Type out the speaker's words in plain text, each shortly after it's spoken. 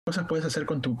cosas puedes hacer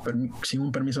sin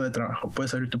un permiso de trabajo.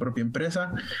 Puedes abrir tu propia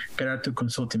empresa, crear tu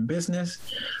consulting business,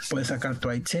 puedes sacar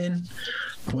tu ITIN,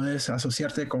 puedes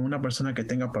asociarte con una persona que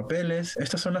tenga papeles.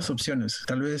 Estas son las opciones.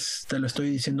 Tal vez te lo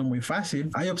estoy diciendo muy fácil.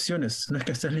 Hay opciones, no es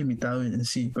que estés limitado en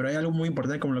sí, pero hay algo muy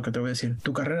importante como lo que te voy a decir.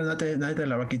 Tu carrera nadie te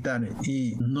la va a quitar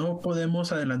y no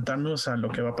podemos adelantarnos a lo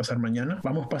que va a pasar mañana.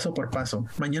 Vamos paso por paso.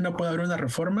 Mañana puede haber una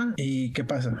reforma y ¿qué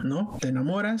pasa? ¿No? Te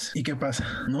enamoras y ¿qué pasa?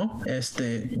 ¿No?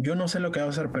 Yo no sé lo que va a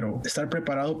hacer, pero estar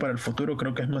preparado para el futuro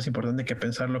creo que es más importante que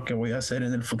pensar lo que voy a hacer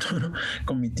en el futuro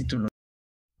con mi título.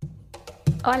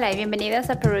 Hola y bienvenidos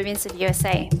a Peruvians of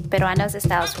USA, Peruanos de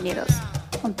Estados Unidos,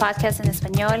 un podcast en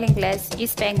español, inglés y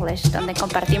Spanglish donde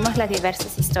compartimos las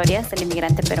diversas historias del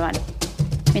inmigrante peruano.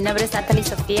 Mi nombre es Natalie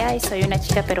Sofía y soy una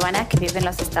chica peruana que vive en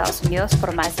los Estados Unidos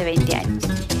por más de 20 años.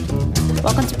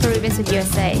 Welcome to Peruvians of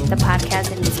USA, the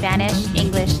podcast in Spanish,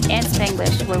 English, and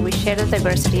Spanglish where we share the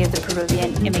diversity of the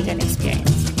Peruvian immigrant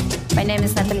experience. My name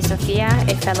is Natalie Sofía,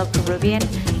 a fellow Peruvian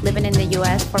living in the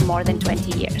US for more than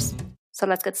 20 years. So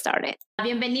let's get started.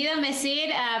 Bienvenido,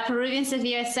 Mesir, Peruvians of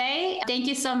USA. Thank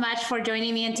you so much for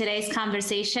joining me in today's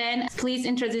conversation. Please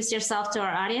introduce yourself to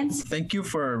our audience. Thank you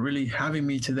for really having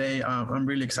me today. I'm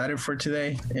really excited for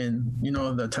today and,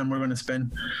 the time we're going to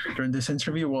spend during this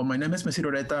interview. Well, my name is Mesir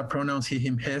Ureta, pronouns he,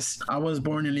 him, his. I was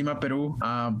born in Lima, Peru,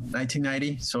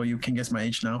 1990, so you can guess my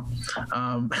age now.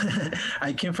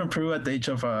 I came from Peru at the age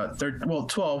of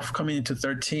 12, coming into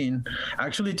 13.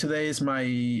 Actually, today is my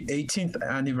 18th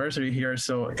anniversary here,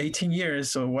 so 18 years.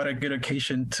 So what a good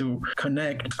occasion to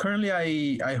connect. Currently,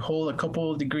 I hold a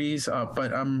couple of degrees,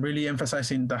 but I'm really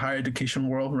emphasizing the higher education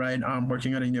world, right? I'm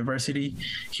working at a university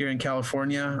here in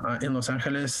California, in Los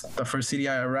Angeles, the first city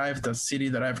I arrived, the city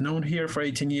that I've known here for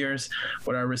 18 years,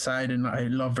 where I reside and I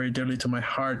love very dearly to my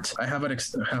heart. I have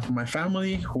my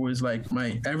family, who is like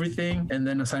my everything. And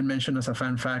then, as I mentioned as a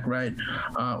fun fact, right,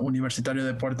 Universitario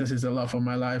Deportes is the love of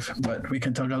my life, but we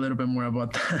can talk a little bit more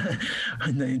about that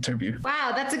in the interview.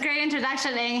 Wow, that's a great introduction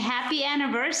and happy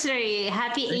anniversary.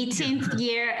 Happy 18th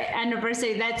year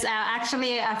anniversary. That's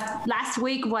actually last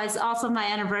week was also my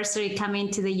anniversary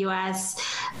coming to the US.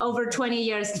 Over 20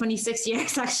 years, 26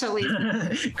 years actually.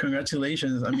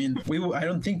 Congratulations. I mean, I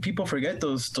don't think people forget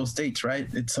those dates, right?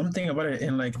 It's something about it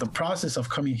in like the process of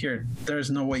coming here. There's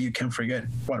no way you can forget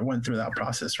what went through that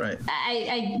process, right?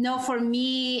 I know for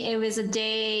me, it was a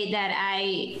day that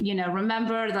I,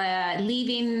 remember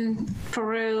leaving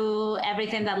Peru,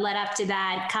 everything that led up to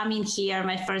that, coming here,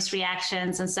 my first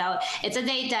reactions. And so it's a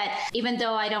day that, even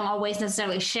though I don't always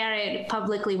necessarily share it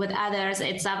publicly with others,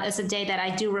 it's a day that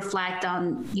I do reflect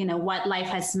on, what life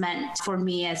has meant for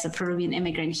me as a Peruvian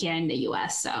immigrant here in the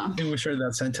US. So I think we share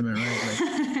that sentiment,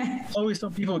 right? Like, always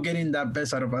some people getting that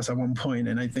best out of us at one point,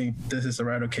 and I think this is the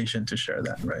right occasion to share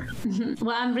that, right? Mm-hmm.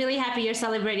 Well, I'm really happy you're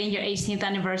celebrating your 18th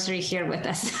anniversary here with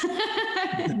us.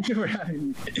 Thank you for having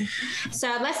me. So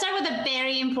let's start with a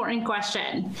very important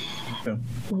question. Yeah.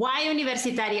 Why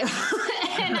Universitario?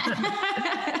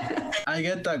 I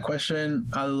get that question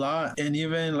a lot, and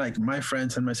even like my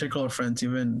friends and my circle of friends,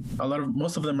 even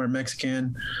most of them are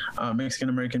Mexican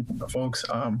American folks.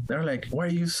 They're like, "Why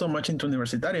are you so much into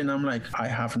Universitario?" And I'm like, I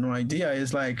have no idea.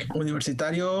 It's like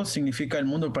Universitario significa el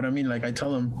mundo para mí. Like I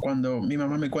tell them, cuando mi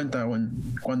mamá me cuenta,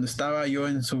 cuando estaba yo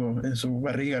en su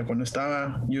barriga,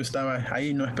 yo estaba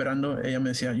ahí no esperando, ella me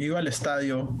decía, yo iba al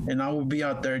estadio and I would be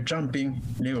out there jumping.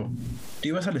 Le digo, ¿tú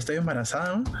ibas al estadio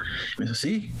embarazada, no? Me dijo,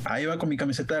 sí, ahí iba con mi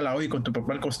camiseta de la U y con tu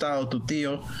papá al costado, tu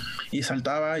tío, y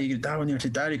saltaba y gritaba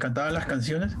Universitario y cantaba las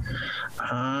canciones.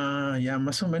 Ya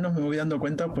más o menos me voy dando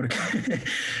cuenta porque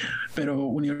pero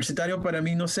Universitario para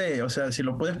mí, no sé, o sea, si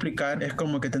lo puedo explicar, es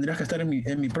como que tendrías que estar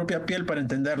en mi propia piel para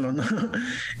entenderlo, ¿no?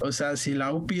 O sea, si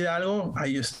la U pide algo,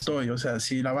 ahí estoy, o sea,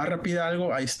 si la barra pide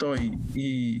algo, ahí estoy,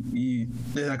 y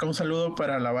desde acá un saludo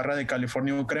para la barra de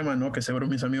California Crema, ¿no? Que seguro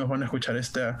mis amigos van a escuchar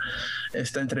esta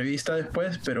entrevista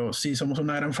después, pero sí, somos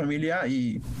una gran familia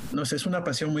y, no sé, es una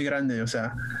pasión muy grande, o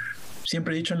sea,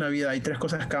 siempre he dicho en la vida, hay tres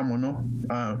cosas que amo, ¿no?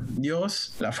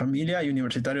 Dios, la familia y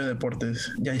Universitario de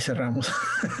Deportes. Y ahí cerramos.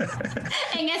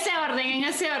 En ese orden. En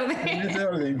ese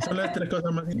orden. Son las tres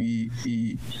cosas más.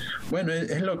 Y bueno,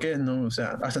 es lo que es, ¿no? O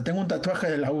sea, hasta tengo un tatuaje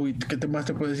de la U. ¿Y qué más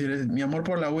te puedo decir? Mi amor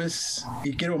por la U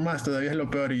y quiero más, todavía es lo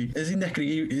peor. Y es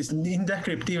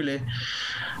indescriptible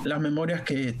las memorias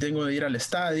que tengo de ir al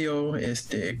estadio,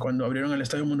 cuando abrieron el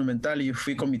Estadio Monumental y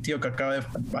fui con mi tío que acaba de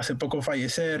hace poco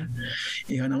fallecer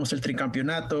y ganamos el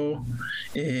tricampeonato,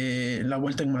 la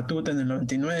vuelta en Matute en el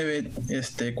 99,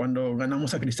 cuando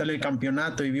ganamos a Cristal el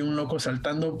campeonato y vi un loco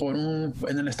saltando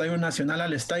en el Estadio Nacional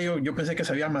al estadio, yo pensé que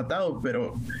se había matado,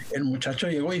 pero el muchacho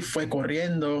llegó y fue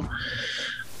corriendo.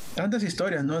 tantas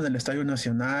historias, ¿no? Del Estadio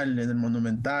Nacional, del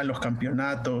Monumental, los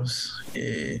campeonatos,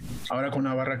 ahora con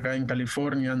una barra acá en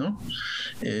California, ¿no?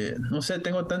 No sé,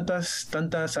 tengo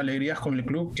tantas alegrías con el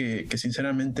club que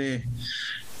sinceramente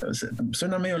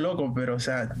suena medio loco, pero o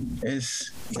sea,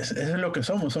 es lo que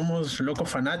somos locos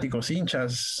fanáticos,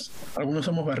 hinchas, algunos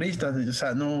somos barristas, o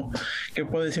sea, no, ¿qué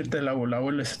puedo decirte? La U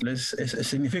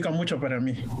significa mucho para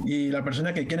mí, y la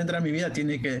persona que quiere entrar a mi vida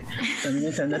tiene que también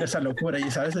entender esa locura, y a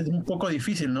veces es un poco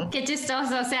difícil, ¿no? Qué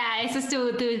chistoso, o sea, ese es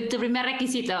tu primer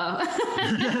requisito.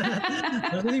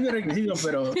 No sé si mi requisito,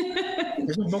 pero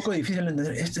es un poco difícil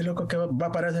entender, este loco que va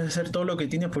a parar de hacer todo lo que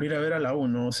tiene por ir a ver a la U,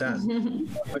 ¿no? O sea,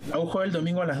 la U juega el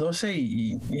domingo a las 12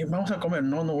 y vamos a comer.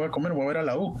 No voy a comer, voy a ver a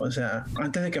la U. O sea,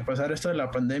 antes de que pasara esto de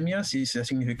la pandemia, si se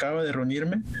significaba de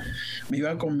reunirme, me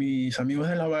iba con mis amigos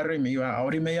de la barra y me iba a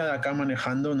hora y media de acá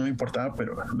manejando, no me importaba,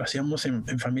 pero lo hacíamos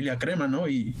en familia crema, ¿no?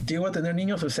 Y llego a tener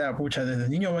niños, o sea, pucha, desde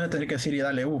niño van a tener que decir y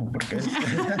dale U, porque no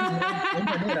hay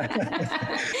manera.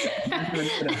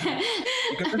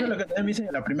 Porque eso es lo que también me dicen,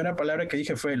 la primera palabra que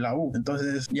dije fue la U,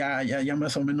 entonces ya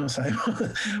más o menos sabemos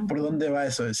por dónde va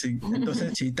eso. ¿Sí?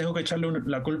 Entonces, si tengo que echarle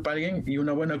la culpa a alguien, y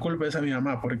una buena culpa es a mi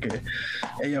mamá, porque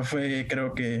ella fue,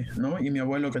 creo que, ¿no? Y mi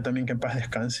abuelo, que también que en paz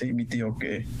descanse, y mi tío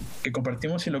que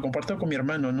compartimos, y lo comparto con mi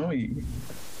hermano, ¿no? Y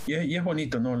es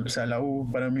bonito, ¿no? O sea, la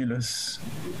U para mí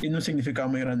tiene un significado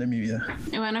muy grande en mi vida.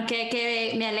 Bueno,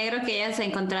 que me alegro que hayas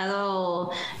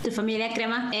encontrado tu familia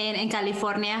crema en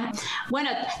California. Bueno,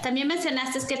 también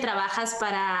mencionaste que trabajas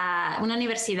para una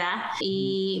universidad,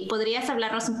 y ¿podrías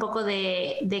hablarnos un poco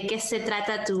de qué se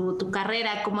trata tu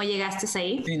carrera? ¿Cómo llegaste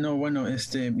ahí? Sí, no, bueno,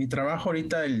 mi trabajo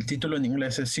ahorita, el título en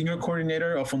inglés es Senior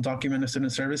Coordinator of Undocumented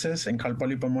Student Services en Cal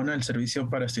Poly Pomona, el servicio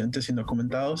para estudiantes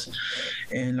indocumentados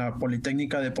en la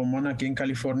Politécnica de Pomona, aquí en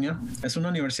California. Es una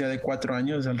universidad de 4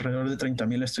 años, de alrededor de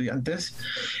 30,000 estudiantes.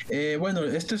 Bueno,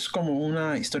 esto es como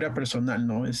una historia personal,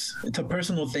 ¿no? It's a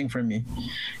personal thing for me.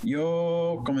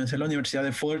 Yo comencé la universidad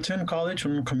de Fullerton College,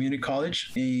 un community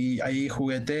college, y ahí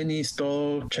jugué tenis,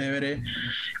 todo chévere,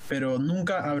 pero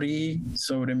nunca abrí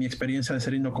sobre mi experiencia de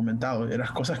ser indocumentado. Eran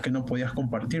cosas que no podías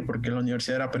compartir porque la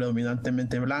universidad era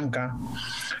predominantemente blanca.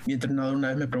 Mi entrenador una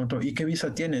vez me preguntó, ¿y qué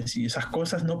visa tienes? Y esas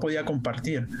cosas no podía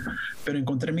compartir, pero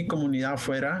encontré mi comunidad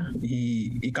afuera,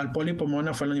 y Cal Poly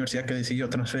Pomona fue la universidad que decidió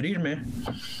transferirme,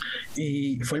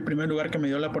 y fue el primer lugar que me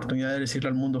dio la oportunidad de decirle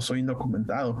al mundo soy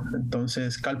indocumentado.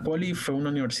 Entonces Cal Poly fue una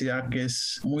universidad que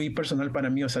es muy personal para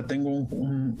mí, o sea, tengo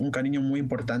un cariño muy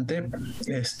importante,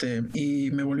 y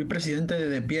me volví presidente de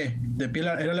De Pie. De Pie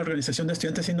era la organización de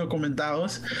estudiantes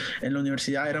indocumentados en la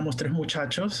universidad. Éramos 3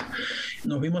 muchachos,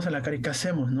 nos vimos a la cara y ¿qué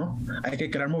hacemos, no? Hay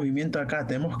que crear movimiento acá,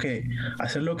 tenemos que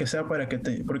hacer lo que sea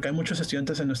porque hay muchos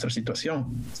estudiantes en nuestra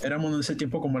situación. Éramos en ese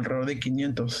tiempo como alrededor de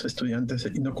 500 estudiantes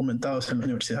indocumentados en la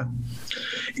universidad,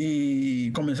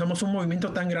 y comenzamos un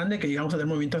movimiento tan grande que llegamos a tener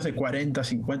movimientos de 40,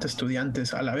 50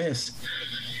 estudiantes a la vez,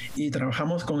 y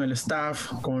trabajamos con el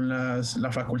staff, con las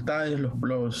facultades,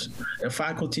 el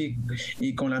faculty,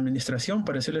 y con la administración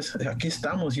para decirles aquí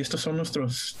estamos y estos son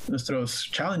nuestros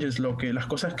challenges, las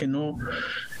cosas que no,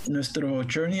 nuestro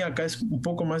journey acá es un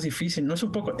poco más difícil, no es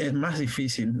un poco, es más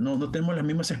difícil, no tenemos las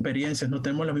mismas experiencias, no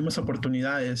tenemos las mismas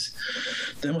oportunidades,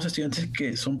 tenemos estudiantes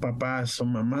que son papás,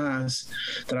 son mamás,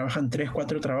 trabajan 3,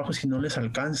 4 trabajos y no les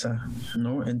alcanza,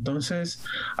 ¿no? Entonces,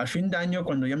 al fin de año,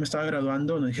 cuando ya me estaba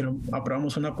graduando, nos dijeron,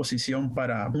 aprobamos una posición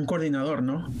para un coordinador,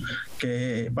 ¿no?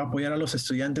 Que va a apoyar a los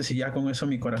estudiantes, y ya con eso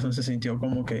mi corazón se sintió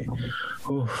como que,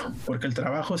 porque el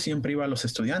trabajo siempre iba a los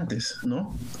estudiantes,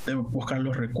 ¿no? De buscar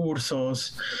los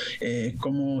recursos,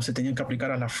 cómo se tenían que aplicar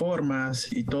a las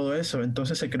formas y todo eso.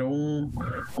 Entonces se creó un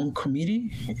committee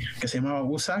que se llamaba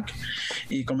USAC,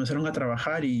 y comenzaron a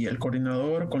trabajar, y el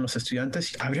coordinador con los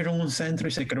estudiantes abrieron un centro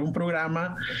y se creó un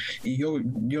programa, y yo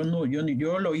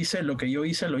lo hice, lo que yo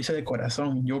hice lo hice de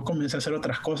corazón. Yo comencé a hacer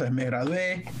otras cosas, me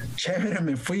gradué, chévere,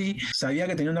 me fui, sabía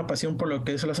que tenía una pasión por lo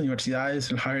que es las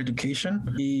universidades, el higher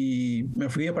education, y me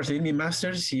fui a perseguir mi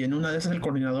master's, y en una de esas el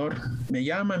coordinador me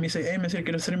llama, me dice, Messi,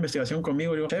 ¿quieres hacer investigación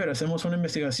conmigo? Y digo, chévere, hacemos una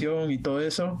investigación y todo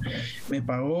eso. Me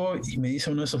pagó y me dice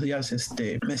uno de esos días,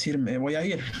 Messi, me voy a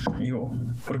ir. Y digo,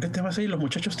 ¿por qué te vas a ir? Los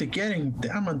muchachos te quieren,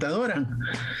 te aman, te adoran.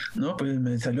 No, pues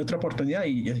me salió otra oportunidad,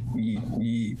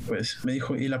 y pues me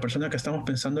dijo, y la persona que estamos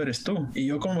pensando eres tú. Y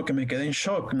yo como que me quedé en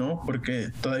shock, ¿no?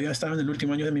 Porque todavía estaba en el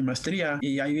último año de mi maestría,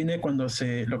 y ahí viene cuando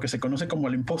lo que se conoce como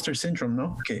el imposter syndrome,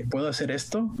 ¿no? Que puedo hacer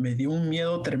esto. Me dio un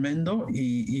miedo tremendo,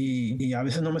 y a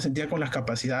veces no me sentía con las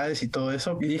capacidades y todo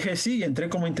eso. Y dije sí, y entré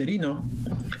como interino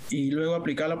y luego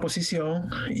apliqué a la posición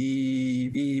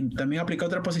y también apliqué a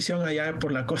otra posición allá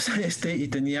por la costa y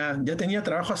ya tenía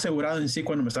trabajo asegurado en sí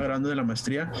cuando me estaba graduando de la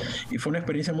maestría, y fue una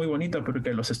experiencia muy bonita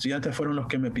porque los estudiantes fueron los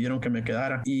que me pidieron que me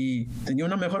quedara, y tenía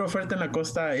una mejor oferta en la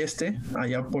costa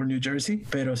allá por New Jersey,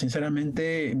 pero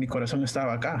sinceramente mi corazón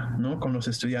estaba acá, ¿no? Con los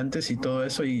estudiantes y todo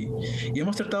eso, y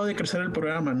hemos tratado de crecer el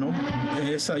programa, ¿no?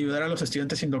 Es ayudar a los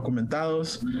estudiantes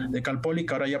indocumentados de Cal Poly,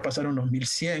 que ahora ya pasaron los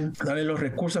 1100, darle los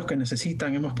recursos que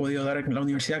necesitan. Hemos podido dar, la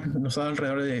universidad nos ha dado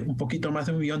alrededor de un poquito más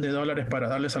de $1 millón para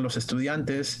darles a los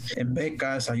estudiantes en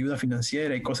becas, ayuda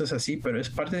financiera y cosas así, pero es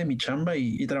parte de mi chamba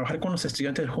y trabajar con los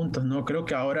estudiantes juntos, ¿no? Creo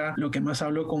que ahora lo que más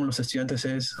hablo con los estudiantes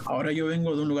es, ahora yo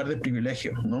vengo de un lugar de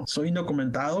privilegio, ¿no? Soy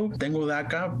indocumentado, tengo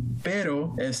DACA,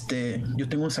 pero yo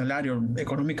tengo un salario,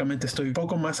 económicamente estoy un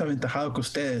poco más aventajado que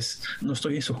ustedes, no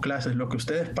estoy en sus clases, lo que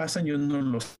ustedes pasan yo no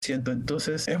lo siento,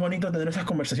 entonces es bonito tener esas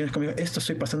conversaciones conmigo, esto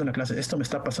estoy pasando en la clase, esto me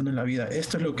está pasando en la vida,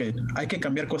 esto es lo que hay que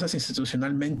cambiar, cosas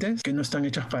institucionalmente que no están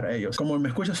hechas para ellos. Como me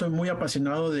escuchas, soy muy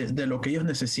apasionado de lo que ellos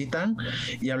necesitan,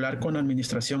 y hablar con la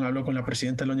administración, hablo con la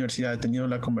presidenta de la universidad, he tenido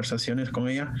las conversaciones con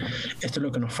ella, esto es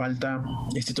lo que nos falta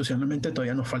institucionalmente,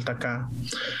 todavía nos falta acá,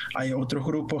 hay otros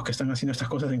grupos que están haciendo estas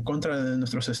cosas en contra de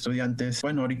nuestros estudiantes.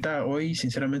 Bueno, hoy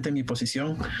sinceramente en mi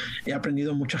posición he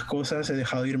aprendido muchas cosas, he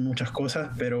dejado ir muchas cosas,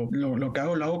 pero lo que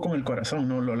hago lo hago con el corazón,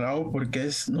 ¿no? Lo hago porque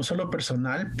es no solo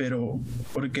personal, pero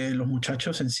porque los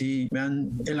muchachos en sí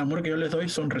vean el amor que yo les doy,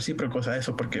 son recíprocos a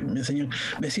eso, porque me enseñan,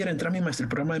 me decían, entré a el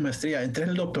programa de maestría, entré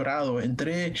en el doctorado,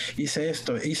 hice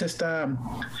esto,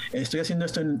 estoy haciendo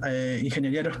esto en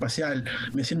ingeniería aeroespacial,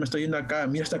 me estoy yendo acá,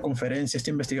 mira esta conferencia, esta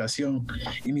investigación,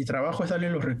 y mi trabajo es darle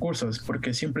los recursos,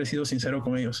 porque siempre he sido sincero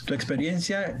con ellos. Tu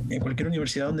experiencia en cualquier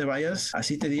universidad donde vayas,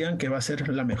 así te digan que va a ser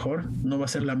la mejor, no va a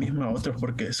ser la misma a otros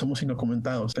porque somos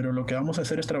indocumentados, pero lo que vamos a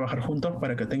hacer es trabajar juntos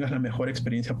para que tengas la mejor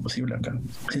experiencia posible acá.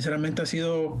 Sinceramente ha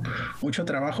sido mucho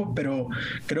trabajo, pero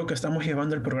creo que estamos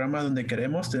llevando el programa donde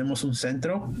queremos. Tenemos un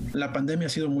centro. La pandemia ha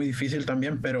sido muy difícil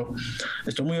también, pero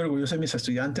estoy muy orgulloso de mis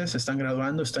estudiantes. Están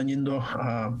graduando, están yendo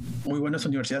a muy buenas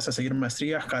universidades a seguir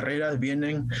maestrías, carreras,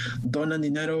 vienen, donan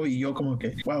dinero, y yo como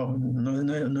que, wow,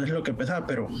 no es lo que pensaba,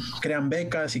 pero crean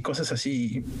becas y cosas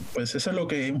así. Pues eso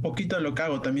es un poquito de lo que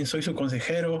hago. También soy su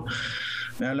consejero.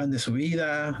 Me hablan de su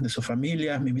vida, de su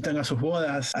familia, me invitan a sus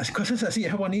bodas, cosas así.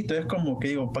 Es bonito, es como que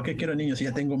digo, ¿para qué quiero niños si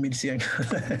ya tengo 1100?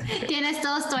 Tienes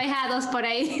todos tus ahijados por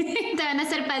ahí, te van a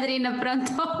hacer padrino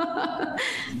pronto.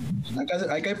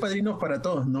 Acá hay padrinos para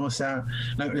todos, ¿no? O sea,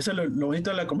 eso es lo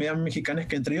bonito de la comunidad mexicana, es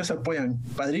que entre ellos se apoyan.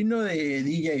 Padrino de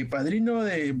DJ, padrino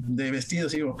de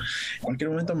vestidos, digo, en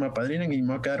cualquier momento me apadrinan y me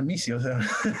va a quedar misio, o sea.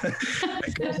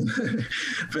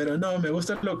 Pero no, me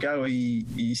gusta lo que hago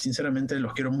y sinceramente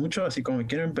los quiero mucho, así como me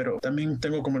quieren, pero también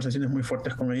tengo conversaciones muy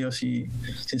fuertes con ellos, y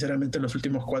sinceramente los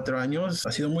últimos 4 años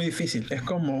ha sido muy difícil. Es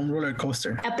como un roller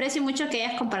coaster. Aprecio mucho que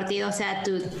hayas compartido, o sea,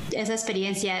 esa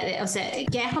experiencia, o sea,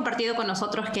 que hayas compartido con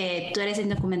nosotros que tú eres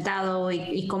indocumentado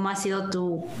y cómo has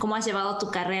llevado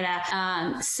tu carrera.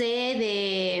 Sé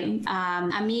de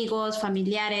amigos,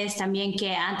 familiares también,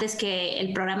 que antes que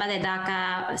el programa de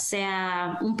DACA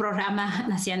sea un programa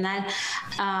nacional,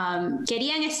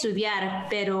 querían estudiar,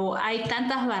 pero hay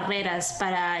tantas barreras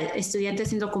para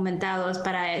estudiantes indocumentados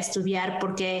para estudiar,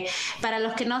 porque para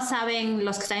los que no saben,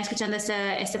 los que están escuchando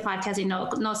este podcast y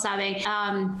no saben,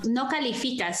 no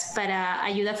calificas para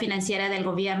ayuda financiera del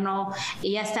gobierno,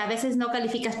 y hasta a veces no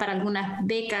calificas para algunas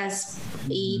becas,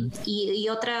 y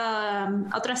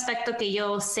otro aspecto que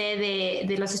yo sé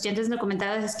de los estudiantes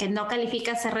indocumentados es que no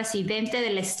calificas a ser residente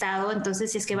del estado.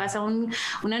 Entonces, si es que vas a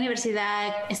una universidad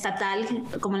estatal,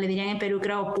 como le dirían en Perú,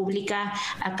 creo, pública,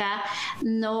 acá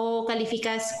no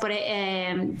calificas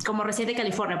como residente de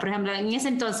California, por ejemplo. En ese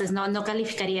entonces no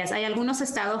calificarías. Hay algunos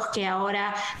estados que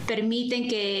ahora permiten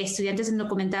que estudiantes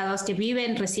indocumentados que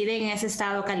residen en ese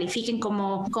estado califiquen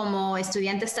como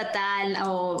estudiante estatal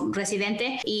o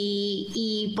residente.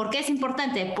 ¿Y por qué es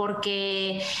importante?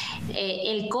 Porque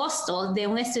el costo de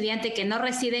un estudiante que no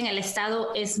reside en el estado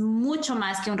es mucho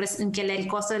más que el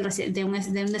costo de un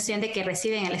estudiante que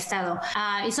reside en el estado.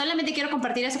 Y solamente quiero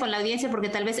compartir eso con la audiencia porque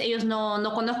tal vez ellos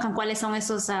no conozcan cuáles son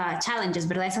esos challenges,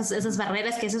 ¿verdad? Esas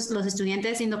barreras que los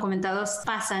estudiantes indocumentados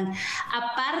pasan.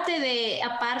 Aparte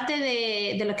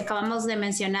de lo que acabamos de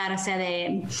mencionar, o sea,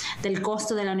 del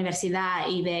costo de la universidad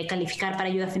y de calificar para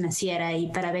ayuda financiera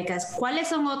y para becas. ¿Cuáles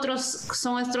son otras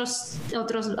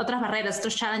barreras,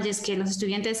 otros challenges que los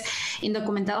estudiantes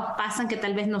indocumentados pasan que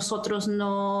tal vez nosotros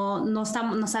no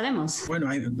sabemos?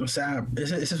 Bueno, esa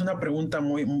es una pregunta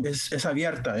es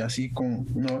abierta, así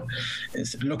 ¿no?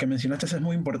 Lo que mencionaste es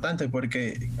muy importante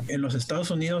porque en los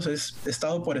Estados Unidos es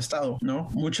estado por estado, ¿no?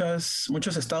 Muchos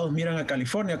estados miran a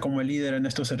California como el líder en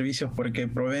estos servicios porque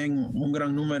proveen un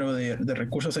gran número de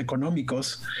recursos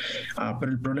económicos,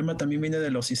 pero el problema también viene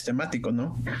de lo sistemático,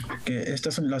 ¿no? Que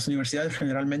las universidades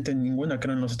generalmente ninguna,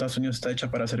 creo, en los Estados Unidos está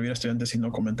hecha para servir a estudiantes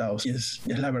indocumentados, y es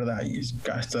la verdad, y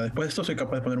hasta después de esto soy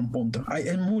capaz de poner un punto.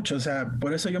 Hay mucho, o sea,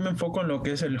 por eso yo me enfoco en lo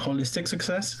que es el holistic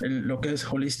success, lo que es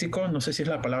holístico, no sé si es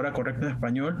la palabra correcta en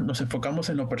español. Nos enfocamos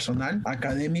en lo personal,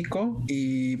 académico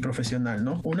y profesional,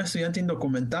 ¿no? Un estudiante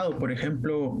indocumentado, por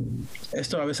ejemplo,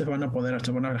 esto a veces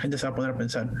la gente se va a poner a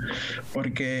pensar,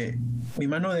 porque mi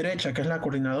mano derecha, que es la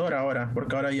coordinadora ahora,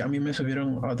 porque ahora a mí me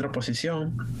subieron a otra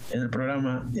posición en el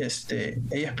programa, ella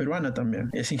es peruana también,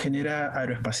 es ingeniera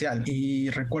aeroespacial, y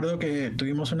recuerdo que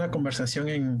tuvimos una conversación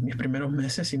en mis primeros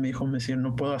meses y me dijo,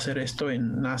 no puedo hacer esto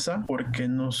en NASA porque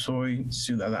no soy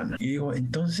ciudadana. Y digo,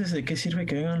 entonces, ¿de qué sirve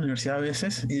que venga a la universidad a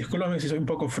veces? Y discúlpame si soy un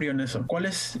poco frío en eso. ¿Cuál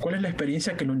es la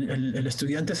experiencia que el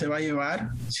estudiante se va a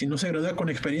llevar si no se gradúa con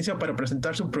experiencia para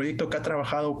presentar su proyecto que ha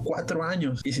trabajado 4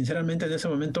 años? Y sinceramente en ese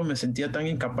momento me sentía tan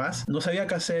incapaz, no sabía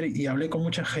qué hacer, y hablé con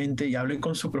mucha gente y hablé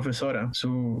con su profesora,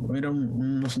 no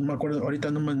me acuerdo,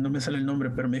 ahorita no me sale el nombre,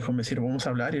 pero me dijo, vamos a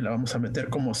hablar y la vamos a meter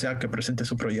como sea que presente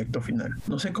su proyecto final.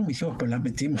 No sé cómo hicimos, pero la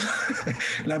metimos.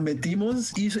 La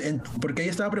metimos porque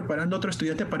ella estaba preparando a otro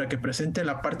estudiante para que presente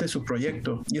la parte de su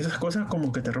proyecto, y esas cosas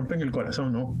como que te rompen el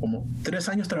corazón, ¿no? Como 3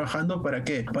 años trabajando ¿para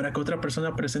qué? Para que otra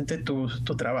persona presente tu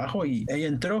trabajo, y ella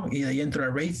entró, y de ahí entró a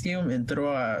Raytheon,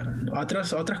 entró a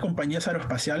otras compañías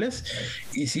aeroespaciales.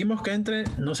 Hicimos que entre,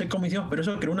 no sé cómo hicimos, pero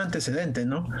eso creó un antecedente,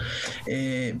 ¿no?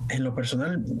 En lo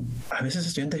personal, a veces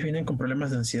estudiantes vienen con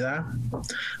problemas de ansiedad,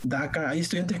 DACA. Hay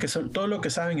estudiantes que todo lo que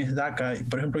saben es DACA.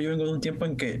 Por ejemplo, yo vengo de un tiempo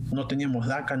en que no teníamos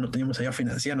DACA, no teníamos ayuda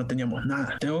financiera, no teníamos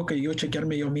nada. Tengo que yo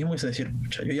chequearme yo mismo y decir,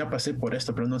 yo ya pasé por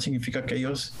esto, pero no significa que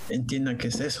ellos entiendan qué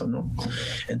es eso, ¿no?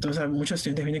 Entonces, muchos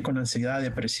estudiantes vienen con ansiedad,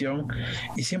 depresión,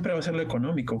 y siempre va a ser lo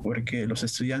económico, porque los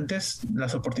estudiantes,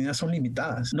 las oportunidades son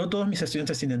limitadas. No todos mis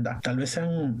estudiantes tienen DACA, tal vez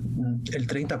sean el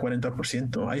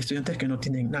 30-40%. Hay estudiantes que no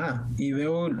tienen nada, y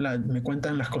me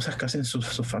cuentan las cosas que hacen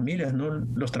sus familias, ¿no?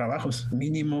 Los trabajos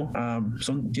mínimo,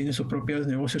 tienen sus propios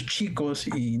negocios chicos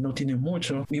y no tienen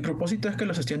mucho. Mi propósito es que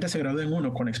los estudiantes se gradúen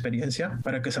con experiencia,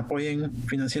 para que se apoyen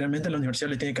financieramente. La universidad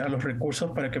le tiene que dar los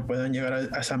recursos para que puedan llegar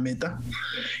a esa meta,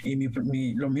 y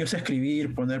lo mío es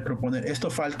escribir, proponer. Esto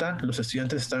falta, los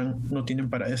estudiantes no tienen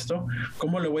para esto.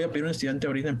 ¿Cómo le voy a pedir a un estudiante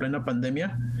ahorita en plena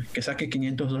pandemia que saque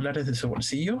 $500 de su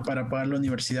bolsillo para pagar la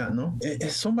universidad, ¿no?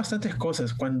 Son bastantes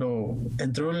cosas. Cuando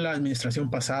entró la administración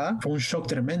pasada fue un shock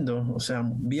tremendo, o sea,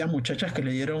 vi a muchachas que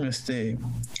le dieron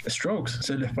strokes,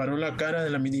 se les paró la cara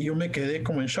y yo me quedé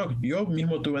como en shock. Yo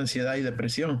mismo tuve ansiedad y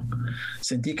depresión,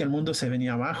 sentí que el mundo se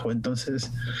venía abajo.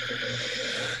 Entonces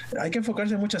hay que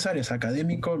enfocarse en muchas áreas.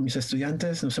 Académico, mis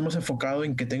estudiantes nos hemos enfocado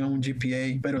en que tengan un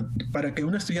GPA, pero para que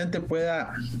un estudiante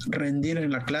pueda rendir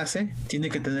en la clase, tiene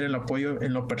que tener el apoyo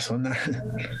en lo personal,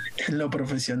 en lo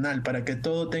profesional, para que es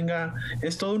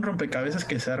todo un rompecabezas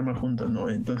que se arma juntos, ¿no?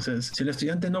 Entonces, si el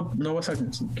estudiante no va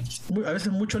a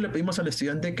veces mucho le pedimos al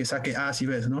estudiante que saque A, si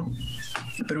ves, ¿no?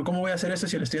 Pero ¿cómo voy a hacer eso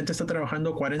si el estudiante está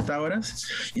trabajando 40 horas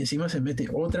y encima se mete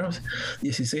otras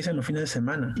 16 en los fines de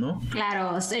semana, ¿no?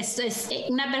 Claro, es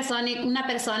una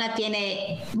persona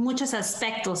tiene muchos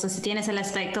aspectos. O sea, tienes el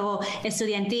aspecto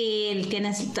estudiantil,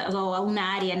 tienes todo un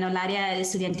área, ¿no? El área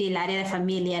estudiantil, el área de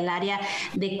familia, el área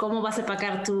de cómo vas a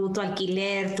pagar tu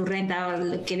alquiler, tu renta,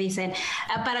 lo que dicen.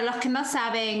 Para los que no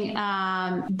saben,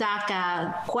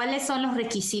 DACA, ¿cuáles son los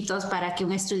requisitos para que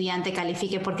un estudiante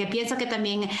califique? Porque pienso que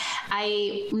también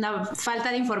hay una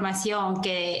falta de información,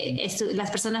 que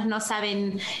las personas no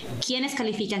saben quiénes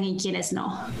califican y quiénes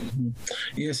no.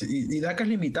 Y DACA es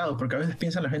limitado, porque a veces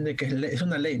piensa la gente que es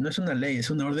una ley. No es una ley, es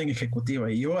una orden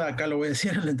ejecutiva. Y yo acá lo voy a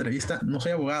decir en la entrevista, no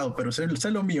soy abogado, pero sé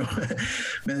lo mío.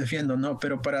 Me defiendo, ¿no?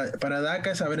 Pero para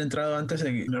DACA es haber entrado antes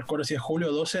de, me acuerdo si es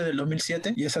julio 12 del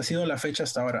 2007, y esa ha sido la fecha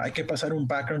hasta ahora. Hay que pasar un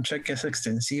background check que es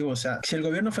extensivo. O sea, si el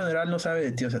gobierno federal no sabe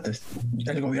de ti, o sea,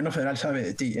 el gobierno federal sabe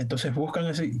de ti. Entonces buscan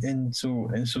en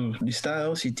su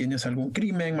listado si tienes algún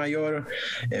crimen mayor,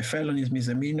 felonies,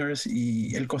 misdemeanors,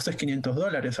 y el costo es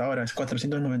 $500. Ahora es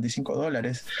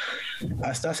 $495.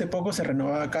 Hasta hace poco se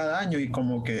renovaba cada año, y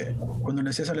como que cuando le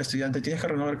decías al estudiante tienes que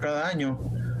renovar cada año,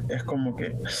 es como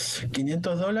que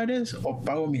 $500 o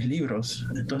pago mis libros.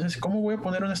 Entonces, ¿cómo voy a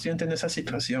poner a un estudiante en esa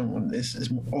situación?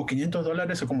 O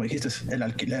 $500 o, como dijiste, el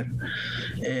alquiler.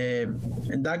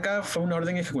 En DACA fue una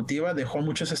orden ejecutiva, dejó a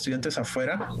muchos estudiantes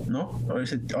afuera, ¿no?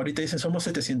 Ahorita dicen somos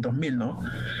 700,000, ¿no?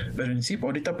 Pero en sí,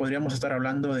 ahorita podríamos estar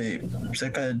hablando de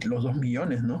cerca de los 2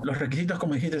 millones, ¿no? Los requisitos,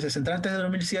 como dijiste, es entrar antes de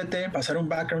 2007, pasar un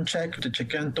background check, te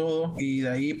chequean todo y de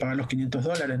ahí pagar los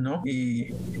 $500, ¿no?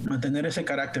 Y mantener ese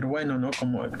carácter bueno, ¿no?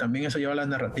 Como también eso lleva a la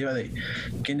narrativa de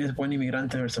quién es buen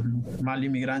inmigrante versus mal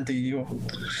inmigrante. Y digo,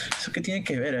 ¿eso qué tiene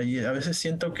que ver allí? A veces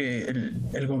siento que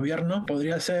el gobierno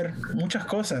podría hacer muchas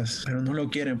cosas, pero no lo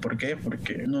quieren. ¿Por qué?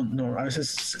 Porque no, a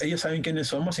veces ellos saben quiénes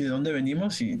somos y de dónde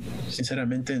venimos y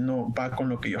sinceramente no va con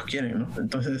lo que ellos quieren, ¿no?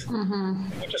 Entonces,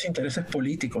 muchos intereses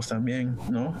políticos también,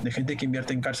 ¿no? De gente que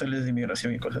invierte en cárceles de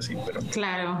inmigración y cosas así, pero...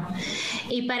 Claro.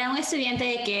 Y para un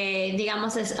estudiante que,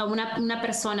 digamos, es una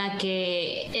persona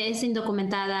que es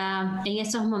indocumentada en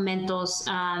estos momentos,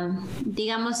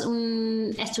 digamos,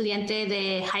 un estudiante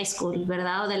de high school,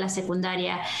 ¿verdad? O de la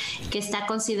secundaria, que está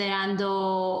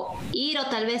considerando ir o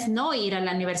tal vez no ir a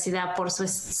la universidad por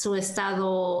su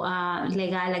estado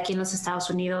legal aquí en los Estados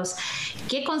Unidos.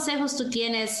 ¿Qué consejos tú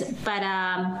tienes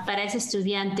para ese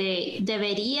estudiante?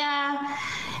 ¿Debería,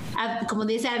 como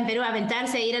dice en Perú,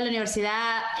 aventarse a ir a la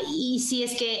universidad? Y si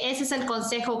es que ese es el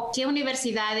consejo, ¿qué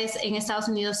universidades en Estados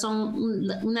Unidos son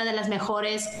una de las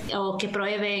mejores o que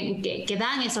proveen, que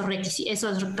dan esos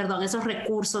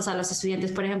recursos a los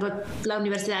estudiantes? Por ejemplo, la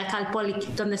Universidad Cal Poly,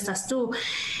 donde estás tú,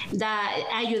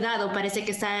 ha ayudado, parece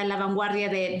que está en la vanguardia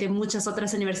de muchas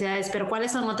otras universidades, pero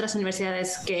 ¿cuáles son otras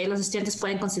universidades que los estudiantes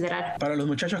pueden considerar? Para los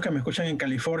muchachos que me escuchan en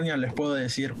California, les puedo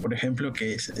decir, por ejemplo,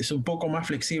 que es un poco más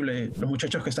flexible. Los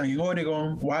muchachos que están en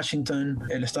Oregon, Washington,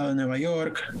 el estado de Nueva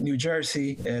York, New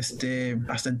Jersey,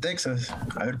 hasta en Texas.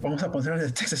 A ver, vamos a poner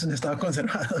que Texas es un estado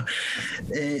conservador.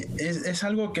 Es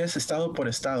algo que es estado por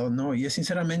estado, ¿no? Y es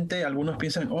sinceramente, algunos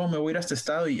piensan, me voy a ir a este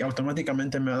estado y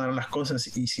automáticamente me va a dar las cosas.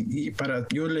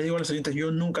 Yo les digo a los estudiantes,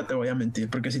 yo nunca te voy a mentir,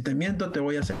 porque si te miento te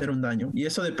voy a hacer un daño. Y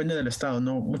eso depende del estado,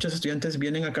 ¿no? Muchos estudiantes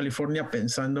vienen a California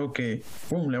pensando que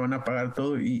le van a pagar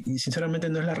todo y sinceramente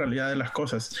no es la realidad de las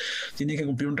cosas. Tienen que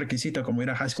cumplir un requisito como ir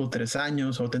a high school 3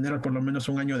 años o tener por lo menos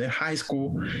un año de high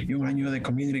school y un año de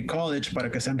community college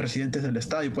para que sean residentes del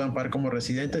estado y puedan pagar como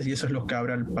residentes, y eso es lo que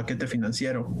abre el paquete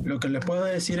financiero. Lo que les puedo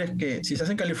decir es que si estás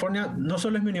en California, no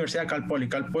solo es mi universidad Cal Poly,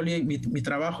 mi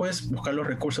trabajo es buscar los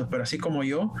recursos, pero así como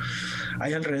yo,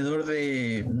 hay alrededor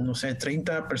de, no sé,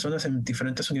 30 personas en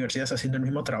diferentes universidades haciendo el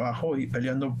mismo trabajo y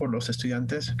peleando por los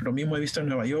estudiantes. Lo mismo he visto en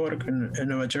Nueva York, en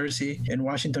Nueva Jersey, en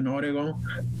Washington, Oregon,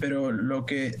 pero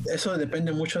eso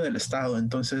depende mucho del estado.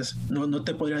 Entonces no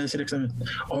te podría decir exactamente,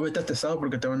 vete a este estado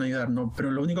porque te van a ayudar, no,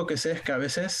 pero lo único que sé es que a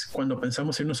veces cuando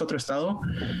pensamos irnos a otro estado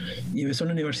y ves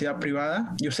una universidad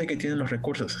privada, yo sé que tienen los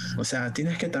recursos, o sea,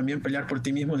 tienes que también pelear por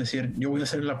ti mismo, decir, yo voy a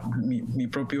ser mi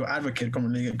propio advocate, como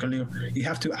le digo, you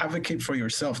have to advocate for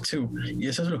yourself too, y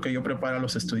eso es lo que yo preparo a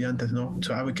los estudiantes, ¿no?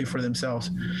 To advocate for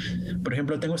themselves. Por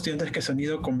ejemplo, tengo estudiantes que se han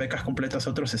ido con becas completas a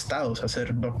otros estados a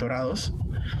hacer doctorados,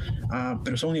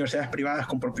 pero son universidades privadas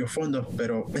con propios fondos,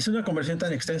 pero es una conversación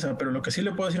tan extensa, pero lo que sí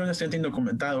le puedo decir a un estudiante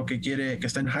indocumentado que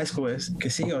está en high school es que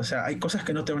sí, o sea, hay cosas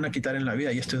que no te van a quitar en la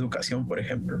vida y es tu educación, por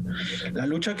ejemplo. La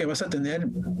lucha que vas a tener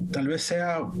tal vez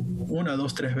sea 1,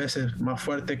 2, 3 veces más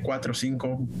fuerte, 4,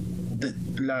 5.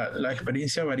 La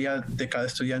experiencia varía de cada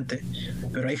estudiante,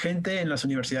 pero hay gente en las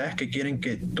universidades que quieren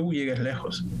que tú llegues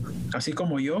lejos. Así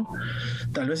como yo,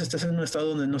 tal vez estés en un estado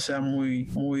donde no sea muy,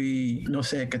 no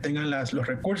sé, que tengan los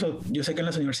recursos. Yo sé que en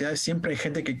las universidades siempre hay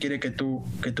gente que quiere que tú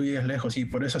llegues lejos, y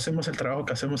por eso hacemos el trabajo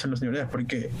que hacemos en las universidades,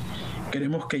 porque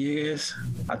queremos que llegues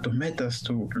a tus metas.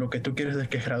 Lo que tú quieres es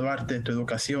que graduarte, tu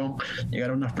educación,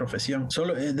 llegar a una profesión.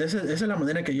 Esa es la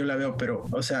manera que yo la veo, pero,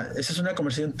 o sea, esa es una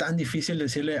conversación tan difícil de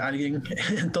decirle a alguien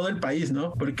en todo el país,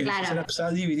 ¿no? Porque claro, se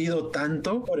ha dividido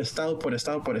tanto por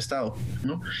estado,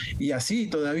 ¿no? Y así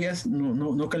todavía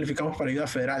no calificamos para ayuda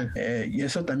federal, y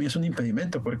eso también es un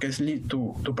impedimento, porque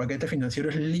tu paquete financiero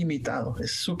es limitado,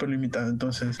 es súper limitado.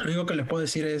 Entonces, lo único que les puedo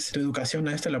decir es, tu educación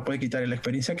a la puede quitar, y la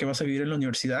experiencia que vas a vivir en la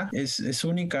universidad es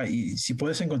única, y si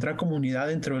puedes encontrar comunidad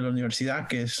dentro de la universidad,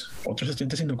 que es otros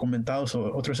estudiantes indocumentados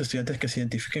o otros estudiantes que se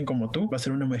identifiquen como tú, va a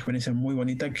ser una experiencia muy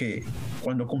bonita que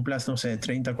cuando cumplas, no sé,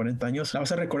 30, 40 años, la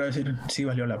vas a recordar y decir, sí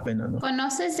valió la pena, ¿no?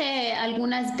 ¿Conoces de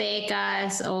algunas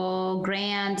becas o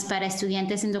grants para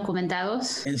estudiantes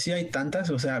indocumentados? En sí hay tantas,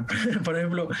 o sea,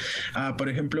 por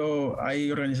ejemplo,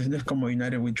 hay organizaciones como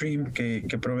United We Dream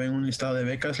que proveen un listado de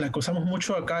becas. La que usamos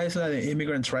mucho acá es la de llama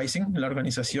Immigrants Rising. La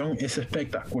organización es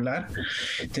espectacular.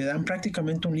 Te dan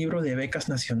prácticamente un libro de becas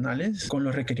nacionales con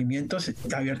los requerimientos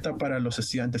abierta para los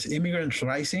estudiantes. Immigrants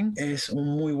Rising es un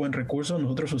muy buen recurso.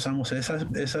 Nosotros usamos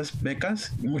esas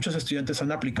becas y muchos estudiantes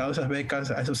han aplicado esas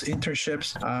becas a esos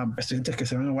internships, a estudiantes que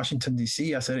se van a Washington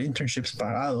DC a hacer internships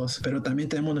pagados, pero también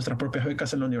tenemos nuestras propias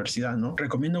becas en la universidad, ¿no?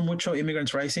 Recomiendo mucho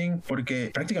Immigrants Rising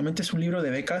porque prácticamente es un libro de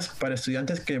becas para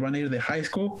estudiantes que van a ir de high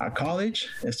school a college,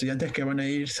 estudiantes que van a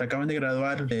ir, se acaban de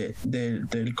graduar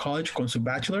del college con su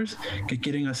bachelor's, que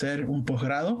quieren hacer un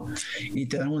posgrado y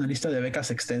te dan una lista de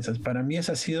becas extensas. Para mí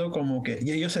eso ha sido como que,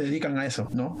 y ellos se dedican a eso,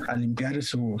 ¿no? A limpiar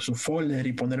su folder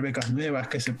y poner becas nuevas,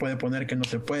 que se puede poner, que no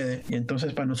se puede. Y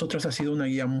entonces para nosotros ha sido una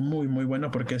guía muy, muy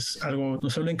buena porque es algo no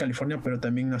solo en California, pero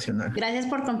también nacional. Gracias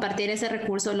por compartir ese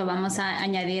recurso. Lo vamos a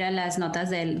añadir a las notas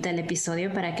del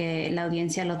episodio para que la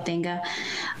audiencia lo tenga.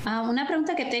 Una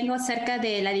pregunta que tengo acerca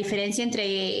de la diferencia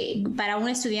para un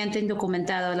estudiante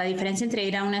indocumentado, la diferencia entre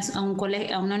ir a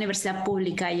una universidad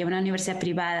pública y a una universidad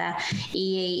privada.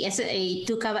 Y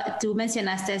tú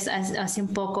mencionaste hace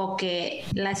un poco que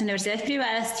las universidades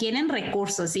privadas tienen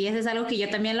recursos, y eso es algo que yo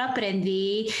también lo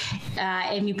aprendí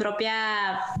en mi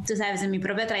propia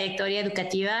trayectoria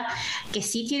educativa, que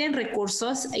sí tienen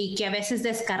recursos y que a veces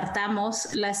descartamos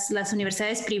las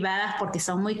universidades privadas porque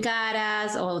son muy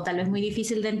caras o tal vez muy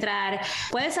difícil de entrar.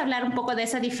 ¿Puedes hablar un poco de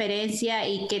esa diferencia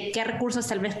y qué recursos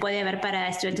tal vez puede haber para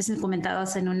estudiantes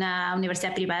indocumentados en una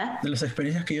universidad privada? De las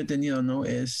experiencias que yo he tenido, ¿no?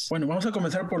 Bueno, vamos a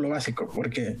comenzar por lo básico,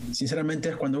 porque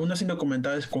sinceramente cuando uno es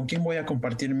indocumentado es con quién voy a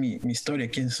compartir mi historia,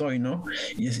 quién soy, ¿no?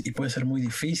 Y puede ser muy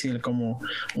difícil, como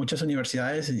muchas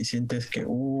universidades, y sientes que,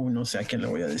 no sé a quién le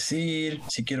voy a decir,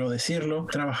 si quiero decirlo.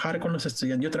 Trabajar con los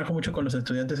estudiantes, yo trabajo mucho con los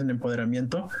estudiantes en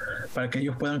empoderamiento para que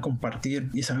ellos puedan compartir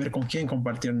y saber con quién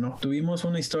compartir, ¿no? Tuvimos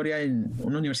una historia en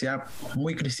una universidad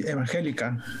muy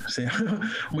evangélica, o sea,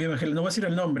 muy evangélica, no voy a decir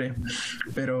el nombre,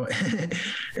 pero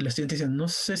el estudiante dice, no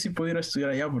sé si pudiera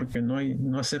estudiar allá porque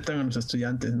no aceptan a los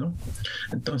estudiantes, ¿no?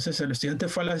 Entonces el estudiante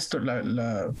fue a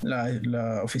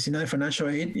la oficina de Financial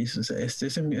Aid y dice, esta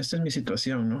es mi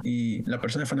situación, ¿no? Y la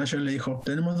persona de Financial Aid le dijo,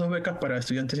 tenemos 2 becas para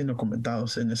estudiantes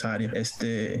indocumentados en esa área,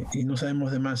 y no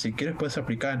sabemos de más, si quieres puedes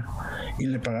aplicar. Y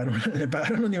le pagaron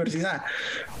la universidad.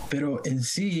 Pero en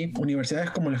sí,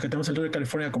 universidades como las que tenemos en el sur de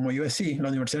California, como USC, la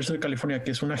Universidad del Sur de California,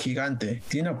 que es una gigante,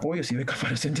 tiene apoyos y becas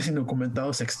para estudiantes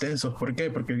indocumentados extensos. ¿Por qué?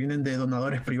 Porque vienen de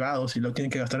donadores privados y lo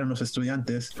tienen que gastar en los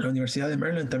estudiantes. La Universidad de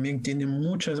Maryland también tiene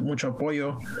mucho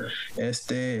apoyo.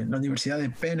 La Universidad de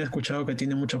Penn he escuchado que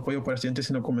tiene mucho apoyo para estudiantes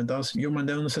indocumentados. Yo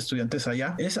mandé a unos estudiantes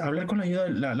allá. Es hablar con la ayuda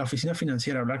de la oficina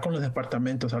financiera, hablar con los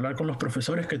departamentos, hablar con los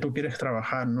profesores que tú quieres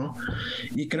trabajar, ¿no?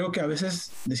 Y creo que a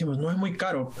veces decimos, no es muy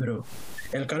caro, pero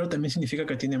el caro también significa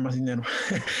que tiene más dinero.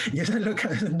 Y eso es lo que a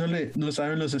veces no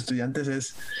saben los estudiantes,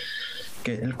 es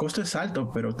que el costo es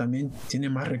alto, pero también tiene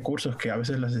más recursos que a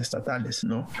veces las estatales,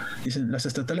 ¿no? Dicen, las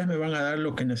estatales me van a dar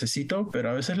lo que necesito,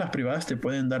 pero a veces las privadas te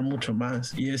pueden dar mucho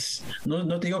más. Y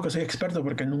no te digo que soy experto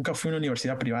porque nunca fui a una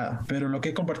universidad privada, pero lo que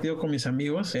he compartido con mis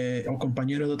amigos o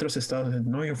compañeros de otros estados,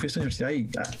 no, yo fui a esta universidad y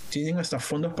tienen hasta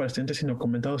fondos para estudiantes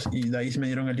indocumentados y de ahí me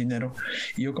dieron el dinero.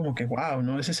 Y yo como que, wow,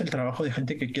 ¿no? Ese es el trabajo de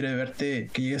gente que quiere verte,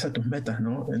 que llegues a tus metas,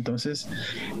 ¿no? Entonces,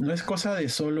 no es cosa de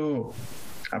solo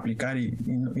aplicar y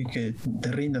que te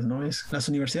rindas, ¿no? Las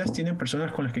universidades tienen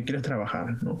personas con las que quieres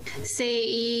trabajar, ¿no? Sí,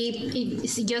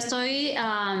 y yo estoy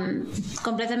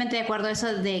completamente de acuerdo en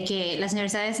eso de que las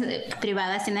universidades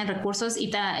privadas tienen recursos.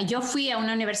 Y yo fui a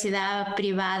una universidad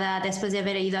privada después de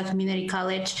haber ido a Community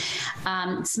College,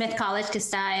 Smith College, que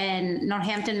está en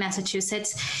Northampton,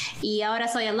 Massachusetts, y ahora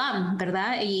soy alum,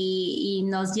 ¿verdad? Y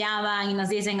nos llaman y nos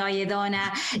dicen, oye,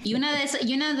 dona, y una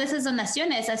de esas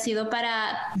donaciones ha sido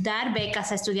para dar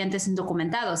becas a estudiantes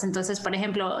indocumentados. Entonces, por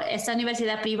ejemplo, esta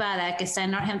universidad privada que está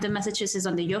en Northampton, Massachusetts,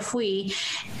 donde yo fui,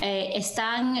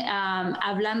 están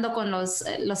hablando con los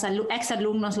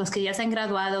exalumnos, los que ya se han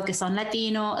graduado, que son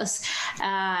latinos,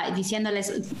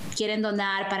 diciéndoles, quieren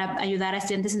donar para ayudar a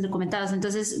estudiantes indocumentados.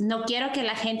 Entonces, no quiero que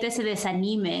la gente se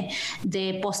desanime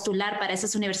de postular para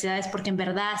esas universidades, porque en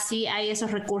verdad sí hay esos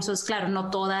recursos, claro,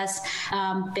 no todas,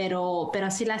 pero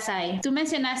sí las hay. Tú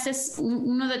mencionaste,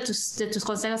 uno de tus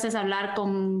consejos es hablar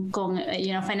con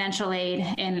financial aid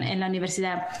en la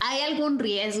universidad. ¿Hay algún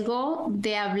riesgo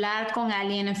de hablar con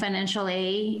alguien en financial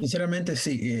aid? Sinceramente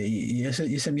sí, y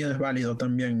ese miedo es válido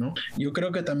también, ¿no? Yo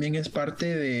creo que también es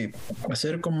parte de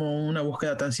hacer como una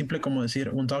búsqueda tan simple como decir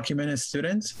un documented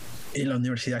students y la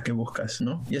universidad que buscas,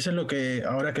 ¿no? Y eso es lo que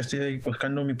ahora que estoy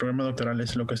buscando mi programa doctoral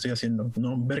es lo que estoy haciendo,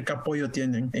 ¿no? Ver qué apoyo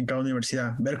tienen en cada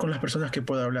universidad, ver con las personas que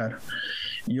puedo hablar.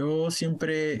 Yo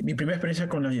siempre, mi primera experiencia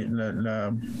con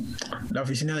la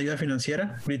oficina de ayuda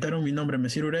financiera, gritaron mi nombre,